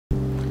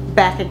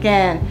back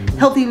again.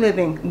 Healthy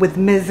living with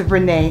Ms.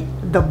 Renee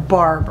the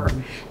Barber.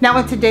 Now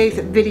in today's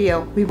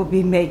video, we will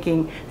be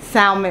making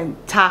salmon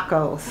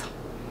tacos.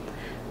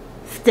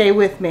 Stay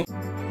with me.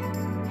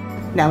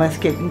 Now let's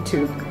get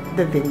into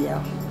the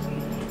video.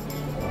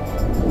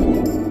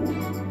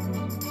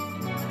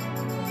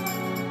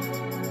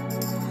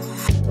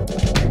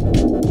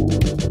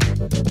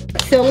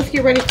 So let's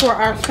get ready for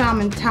our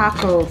salmon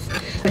tacos.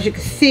 As you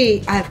can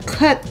see, I've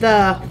cut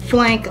the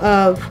flank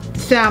of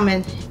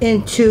salmon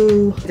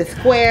into the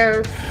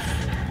squares.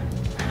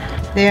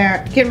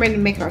 They're getting ready to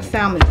make our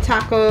salmon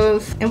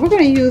tacos. And we're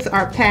going to use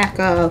our pack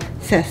of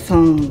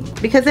sazon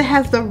because it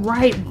has the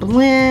right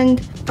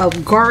blend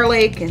of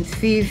garlic and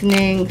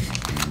seasonings.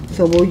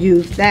 So we'll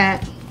use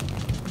that.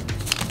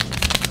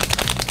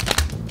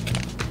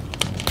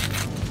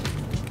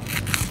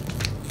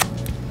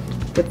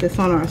 Put this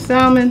on our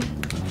salmon.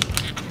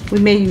 We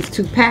may use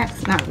 2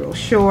 packs, not real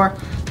sure.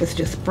 Let's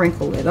just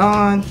sprinkle it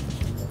on.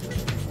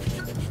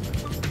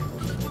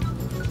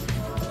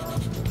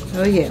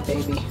 Oh yeah,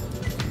 baby.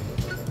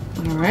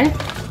 All right,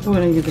 we're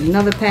gonna use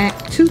another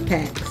pack, 2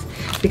 packs,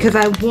 because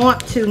I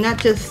want to not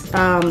just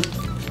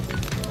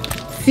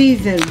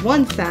season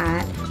one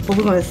side, but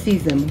we're gonna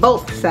season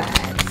both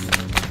sides.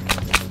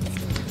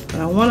 But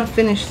I wanna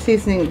finish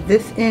seasoning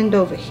this end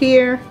over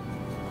here.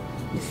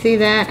 You see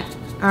that?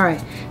 All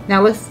right,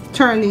 now let's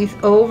turn these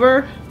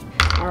over.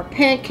 Our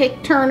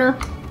pancake turner.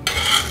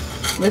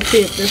 Let's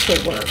see if this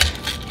will work.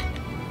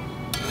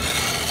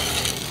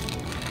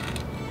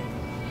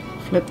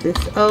 Flip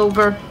this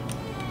over.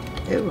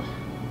 Ew.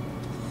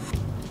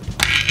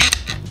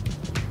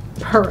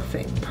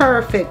 Perfect,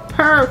 perfect,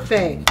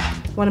 perfect.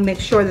 Want to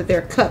make sure that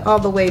they're cut all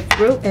the way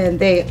through, and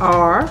they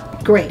are.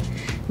 Great.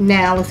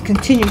 Now let's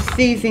continue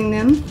seasoning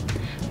them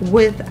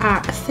with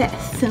our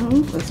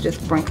sazon. Let's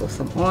just sprinkle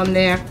some on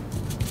there.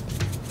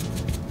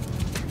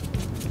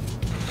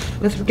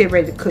 Let's get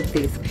ready to cook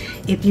these.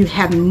 If you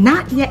have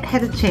not yet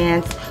had a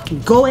chance,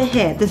 go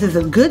ahead. This is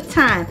a good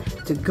time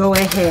to go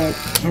ahead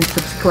and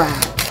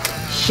subscribe.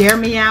 Share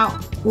me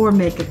out or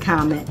make a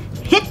comment.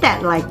 Hit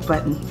that like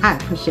button. I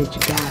appreciate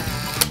you guys.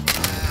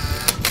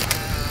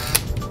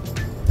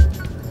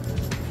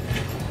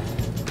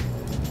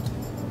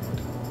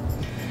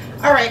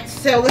 All right,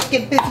 so let's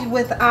get busy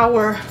with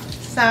our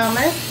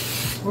salmon.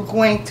 We're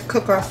going to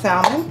cook our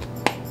salmon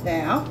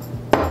now.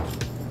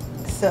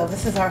 So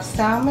this is our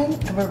salmon,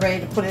 and we're ready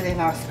to put it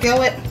in our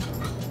skillet.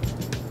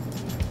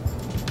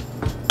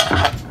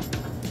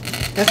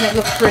 Doesn't it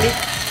look pretty?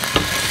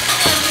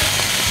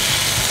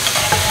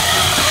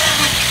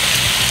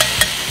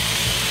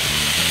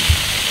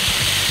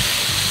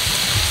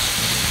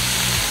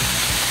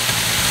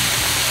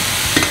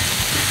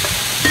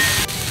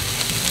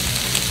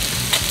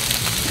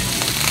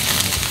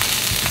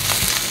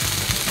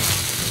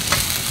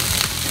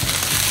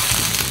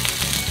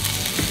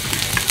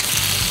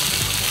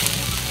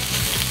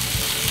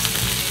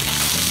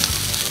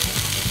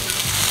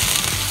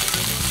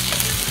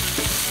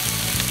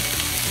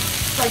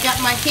 I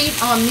got my heat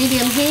on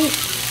medium heat.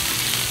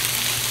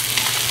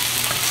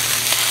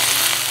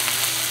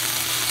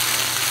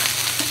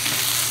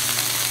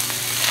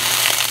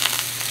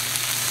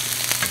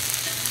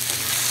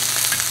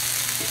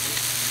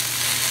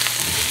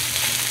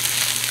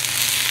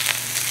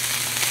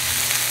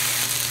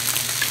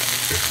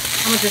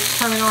 I'm gonna just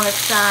turn it on its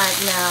side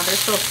now. They're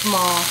so small.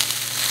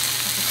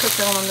 I can cook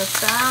them on the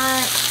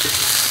side.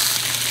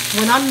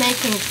 When I'm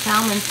making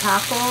salmon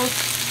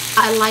tacos,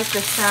 I like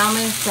the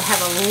salmon to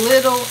have a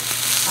little,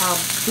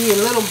 be a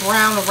little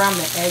brown around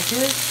the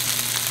edges.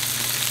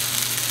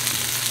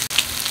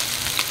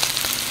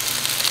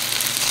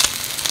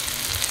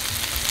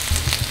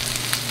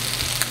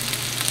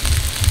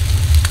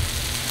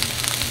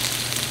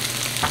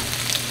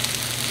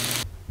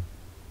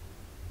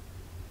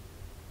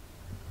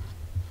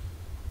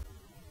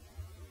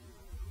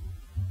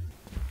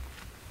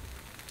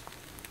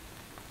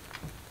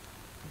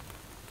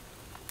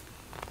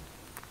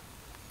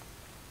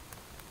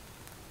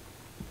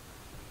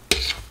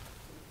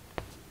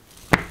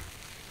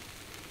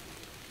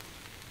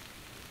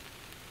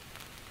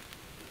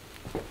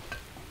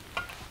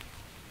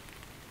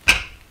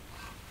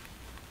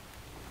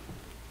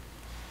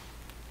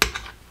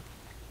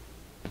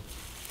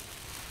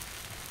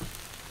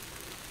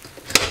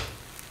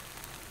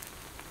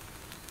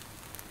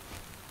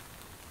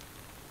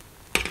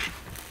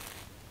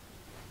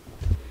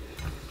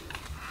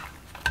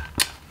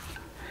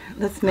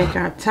 Let's make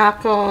our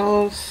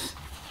tacos.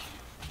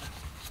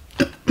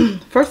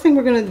 First thing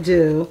we're going to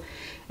do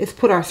is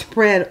put our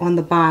spread on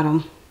the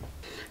bottom.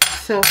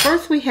 So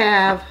first we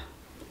have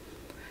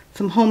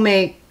some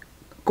homemade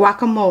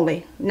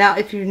guacamole. Now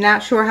if you're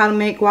not sure how to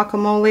make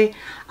guacamole,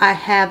 I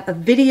have a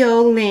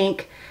video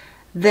link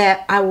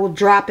that I will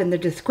drop in the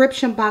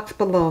description box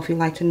below if you'd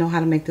like to know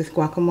how to make this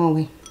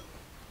guacamole.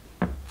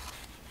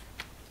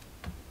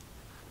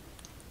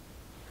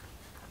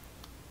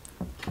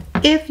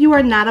 If you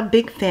are not a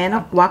big fan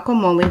of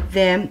guacamole,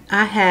 then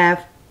I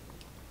have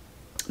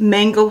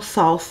mango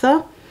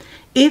salsa.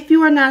 If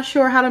you are not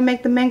sure how to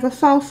make the mango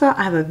salsa,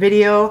 I have a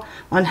video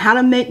on how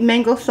to make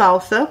mango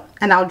salsa,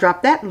 and I'll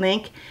drop that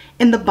link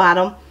in the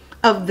bottom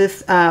of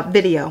this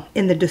video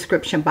in the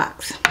description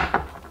box.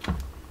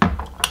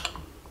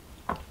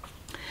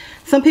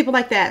 Some people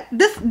like that.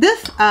 This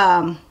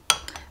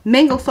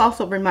mango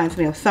salsa reminds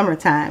me of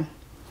summertime.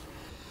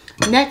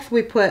 Next,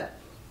 we put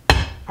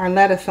our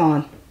lettuce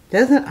on.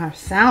 Doesn't our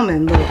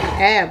salmon look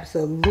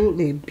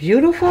absolutely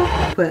beautiful?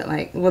 Put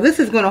like, well, this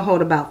is going to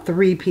hold about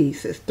 3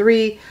 pieces,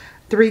 three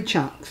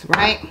chunks,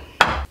 right?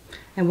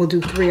 And we'll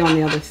do 3 on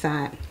the other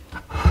side.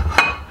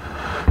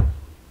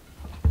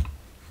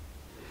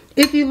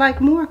 If you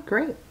like more,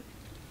 great.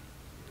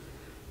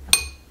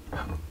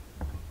 I'm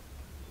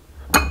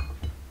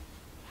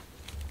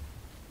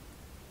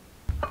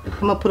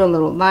going to put a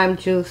little lime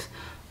juice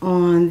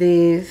on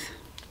these.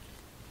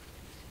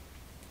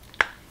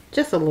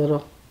 Just a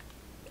little.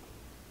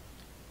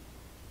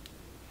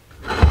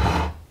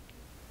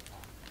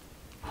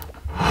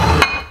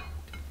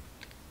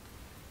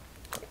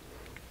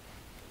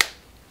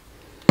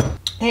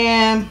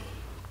 And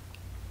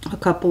a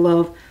couple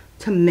of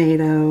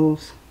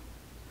tomatoes.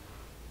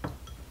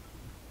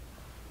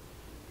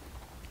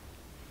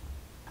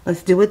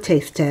 Let's do a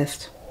taste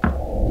test.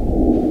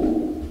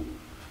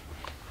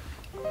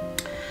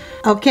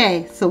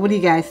 Okay, so what do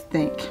you guys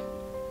think?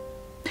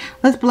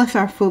 Let's bless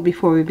our food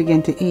before we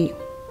begin to eat.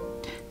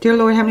 Dear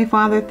Lord, Heavenly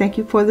Father, thank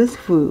you for this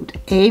food.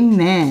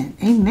 Amen.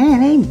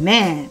 Amen.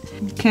 Amen.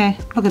 Okay,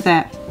 look at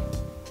that.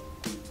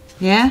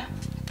 Yeah?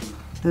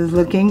 This is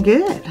looking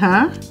good,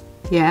 huh?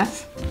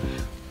 Yes.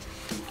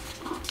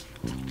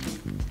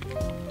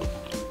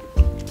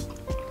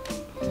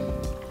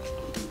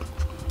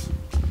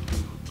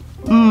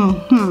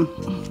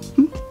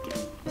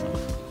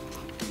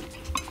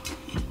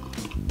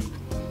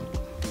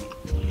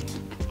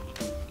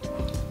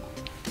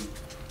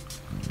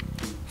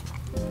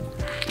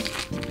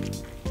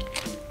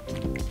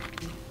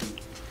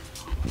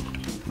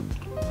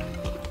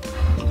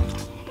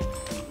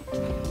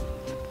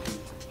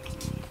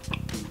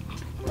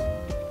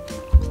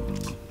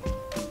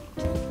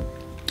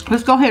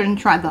 Let's go ahead and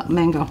try the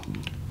mango.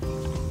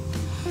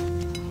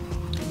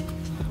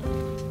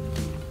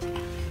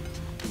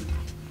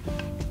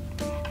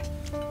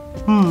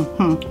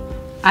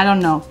 I don't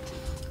know.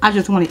 I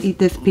just want to eat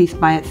this piece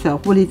by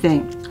itself. What do you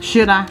think?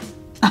 Should I?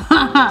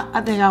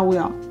 I think I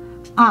will.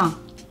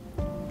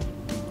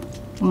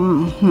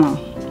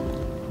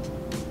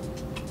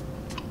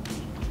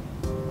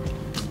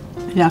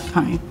 Yes,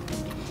 honey.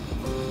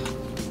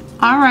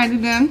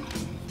 Alrighty then.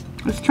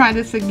 Let's try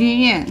this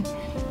again.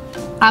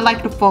 I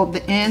like to fold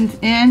the ends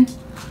in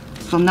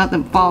so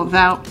nothing falls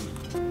out.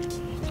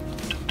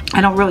 I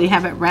don't really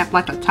have it wrapped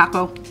like a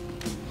taco.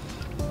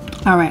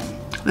 Alright,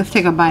 let's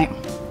take a bite.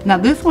 Now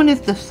this one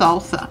is the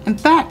salsa. In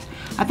fact,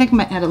 I think I'm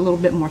going to add a little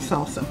bit more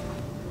salsa.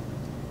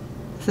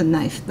 It's a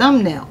nice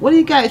thumbnail. What do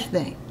you guys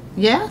think?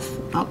 Yes?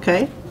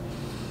 Okay.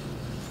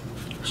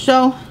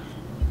 So,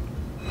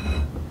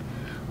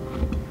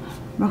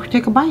 we're going to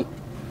take a bite.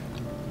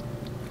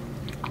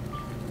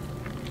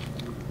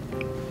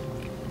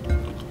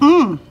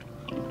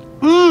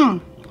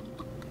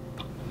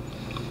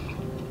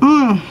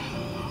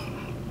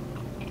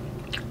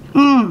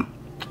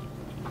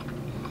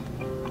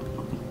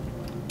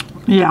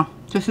 Yeah,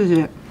 this is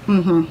it. Let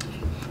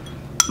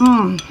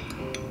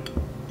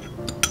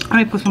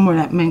me put some more of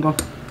that mango.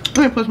 Let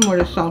me put some more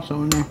of this salsa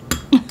in there.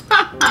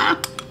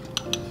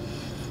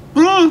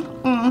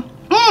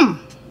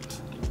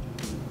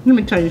 Let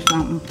me tell you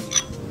something.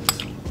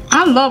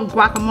 I love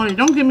guacamole.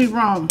 Don't get me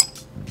wrong.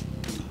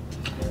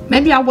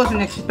 Maybe I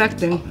wasn't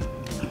expecting.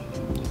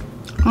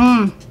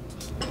 I'm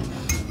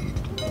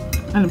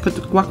gonna put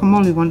the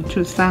guacamole one to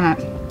the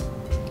side.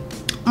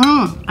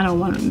 I don't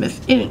want to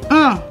miss any.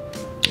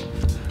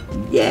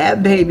 Yeah,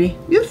 baby.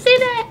 You see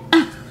that?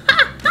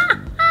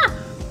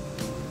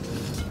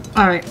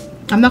 Alright.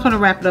 I'm not going to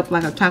wrap it up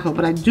like a taco,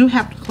 but I do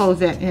have to close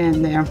that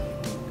in there.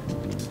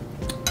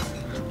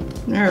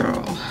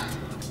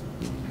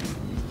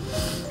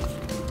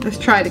 Let's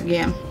try it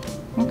again.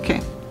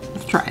 Okay.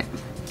 Let's try it.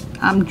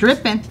 I'm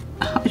dripping.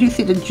 You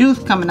see the juice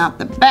coming out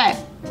the back.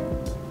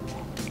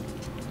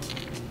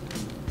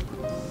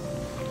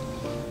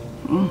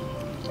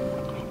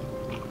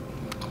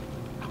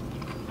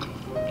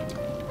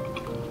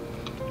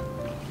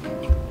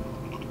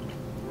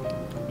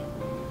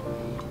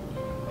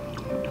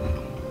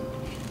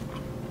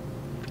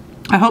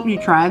 I hope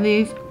you try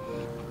these.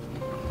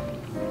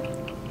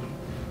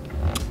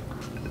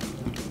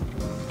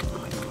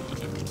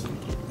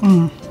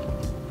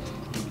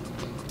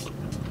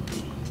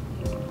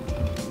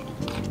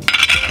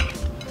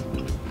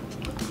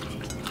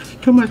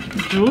 Too much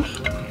juice.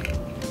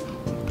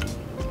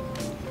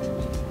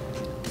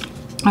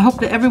 I hope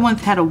that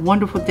everyone's had a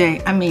wonderful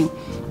day. I mean,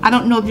 I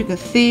don't know if you can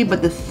see,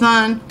 but the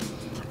sun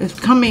is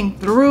coming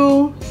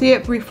through. See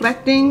it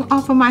reflecting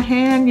off of my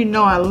hand? You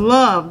know I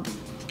love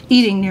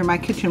eating near my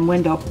kitchen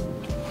window.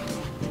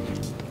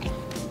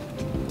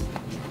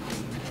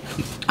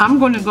 I'm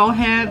going to go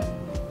ahead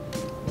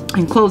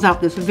and close out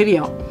this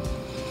video.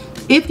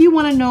 If you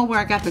want to know where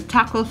I got the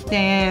taco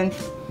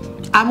stands,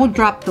 I will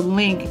drop the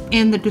link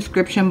in the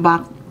description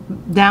box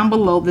down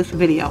below this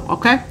video,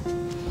 okay?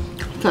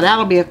 So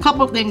that'll be a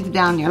couple things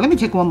down there. Let me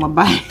take one more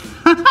bite.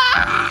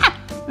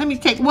 Let me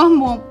take one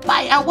more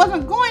bite. I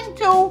wasn't going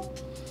to,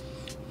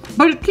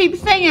 but it keeps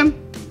saying,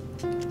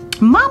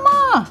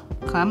 Mama,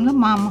 come to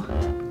Mama.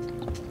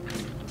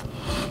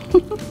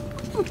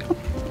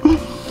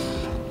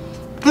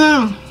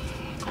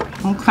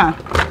 Okay.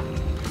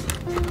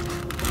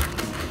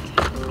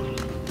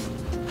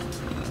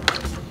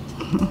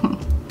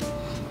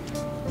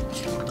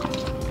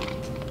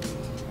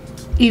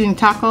 Eating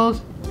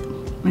tacos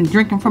and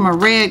drinking from a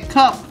red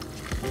cup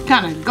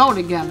kind of go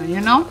together,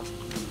 you know?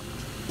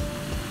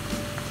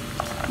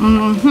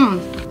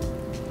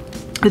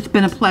 It's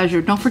been a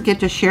pleasure. Don't forget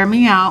to share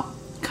me out,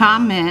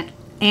 comment,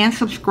 and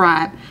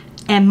subscribe.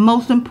 And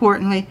most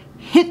importantly,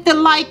 hit the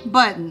like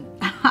button.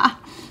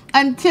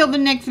 Until the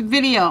next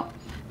video,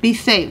 be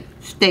safe,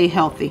 stay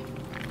healthy.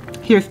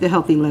 Here's the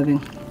healthy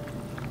living.